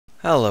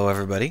Hello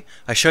everybody.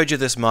 I showed you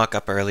this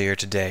mock-up earlier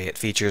today. It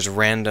features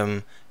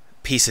random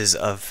pieces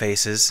of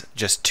faces,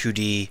 just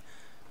 2D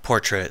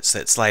portraits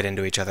that slide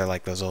into each other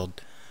like those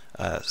old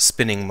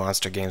spinning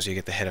monster games where you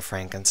get the head of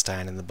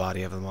Frankenstein and the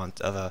body of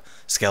a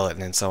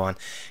skeleton and so on,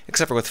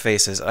 except for with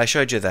faces. I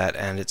showed you that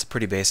and it's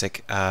pretty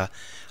basic. I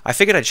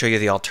figured I'd show you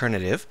the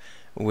alternative,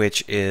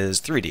 which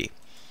is 3D.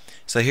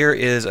 So here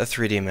is a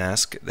 3D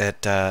mask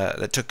that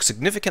took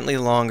significantly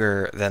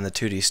longer than the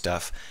 2D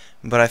stuff,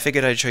 but I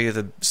figured I'd show you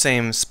the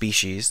same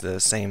species, the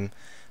same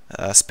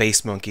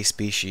space monkey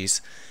species,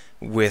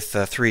 with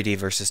 3D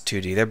versus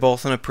 2D. They're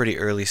both in a pretty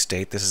early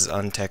state. This is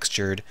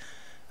untextured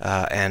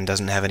and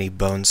doesn't have any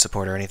bone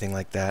support or anything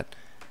like that,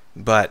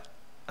 but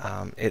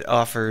it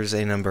offers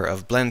a number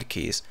of blend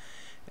keys.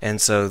 And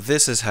so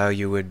this is how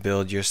you would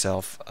build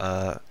yourself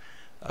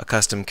a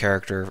custom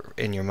character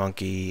in your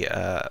monkey,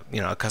 a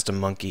custom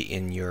monkey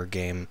in your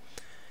game.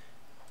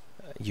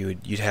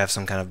 You'd have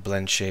some kind of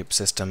blend shape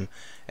system,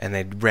 and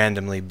they'd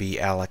randomly be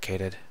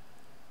allocated.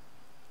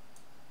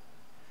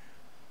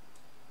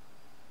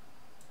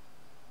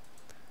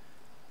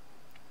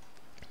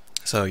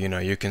 So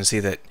you can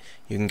see that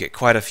you can get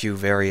quite a few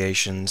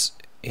variations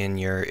in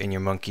your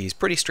monkeys.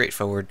 Pretty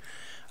straightforward.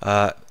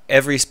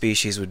 Every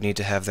species would need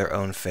to have their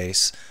own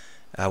face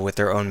with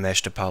their own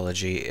mesh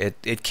topology.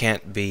 It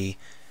can't be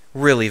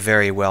really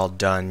very well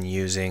done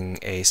using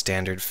a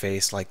standard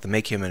face like the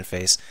Make Human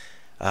face.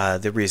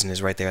 The reason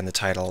is right there in the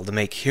title. The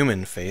Make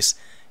Human face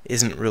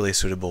isn't really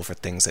suitable for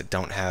things that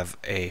don't have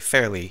a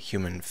fairly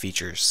human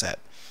feature set.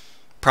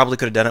 Probably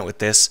could have done it with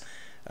this.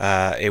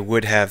 It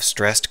would have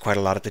stressed quite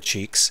a lot at the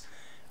cheeks.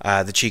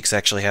 The cheeks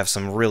actually have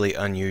some really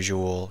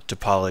unusual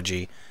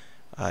topology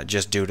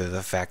just due to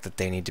the fact that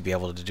they need to be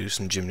able to do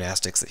some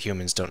gymnastics that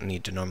humans don't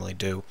need to normally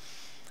do.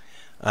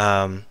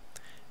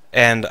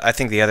 And I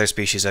think the other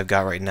species I've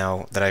got right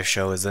now that I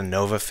show is the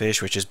Nova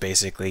fish, which is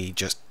basically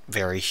just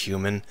very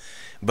human.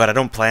 But I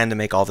don't plan to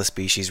make all the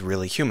species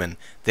really human.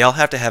 They all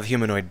have to have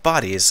humanoid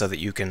bodies so that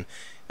you can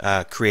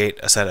create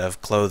a set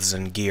of clothes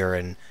and gear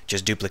and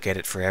just duplicate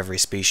it for every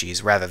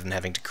species, rather than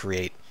having to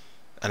create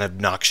an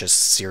obnoxious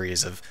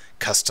series of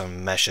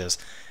custom meshes.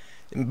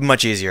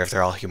 Much easier if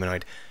they're all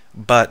humanoid.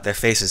 But their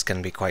faces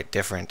can be quite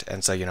different,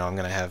 and so I'm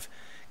going to have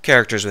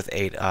characters with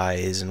 8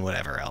 eyes and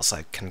whatever else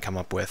I can come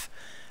up with.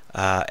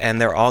 And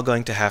they're all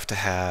going to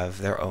have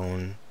their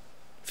own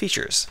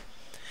features.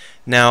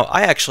 Now,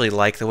 I actually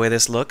like the way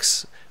this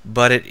looks,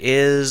 but it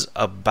is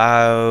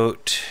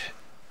about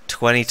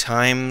 20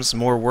 times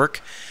more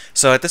work.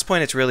 So at this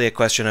point, it's really a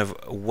question of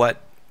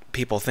what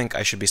people think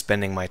I should be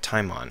spending my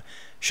time on.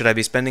 Should I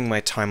be spending my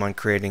time on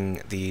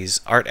creating these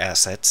art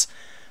assets,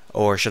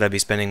 or should I be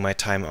spending my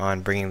time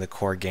on bringing the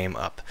core game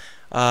up?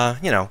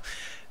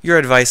 Your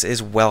advice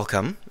is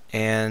welcome,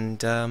 and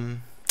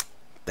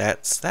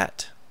that's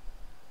that.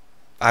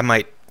 I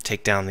might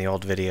take down the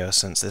old video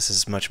since this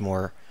is much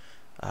more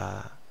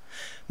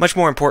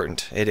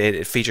important.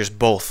 It features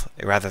both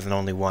rather than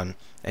only one,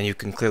 and you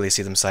can clearly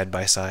see them side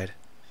by side.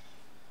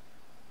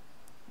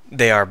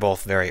 They are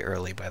both very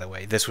early, by the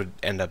way. This would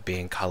end up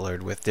being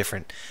colored with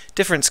different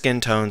skin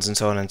tones and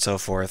so on and so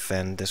forth,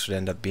 and this would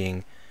end up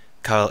being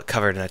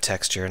covered in a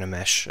texture and a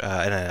mesh, in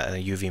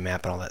a UV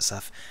map and all that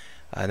stuff.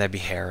 And that'd be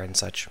hair and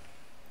such.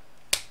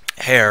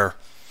 Hair.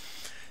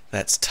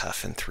 That's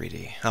tough in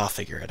 3D. I'll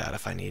figure it out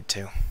if I need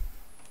to.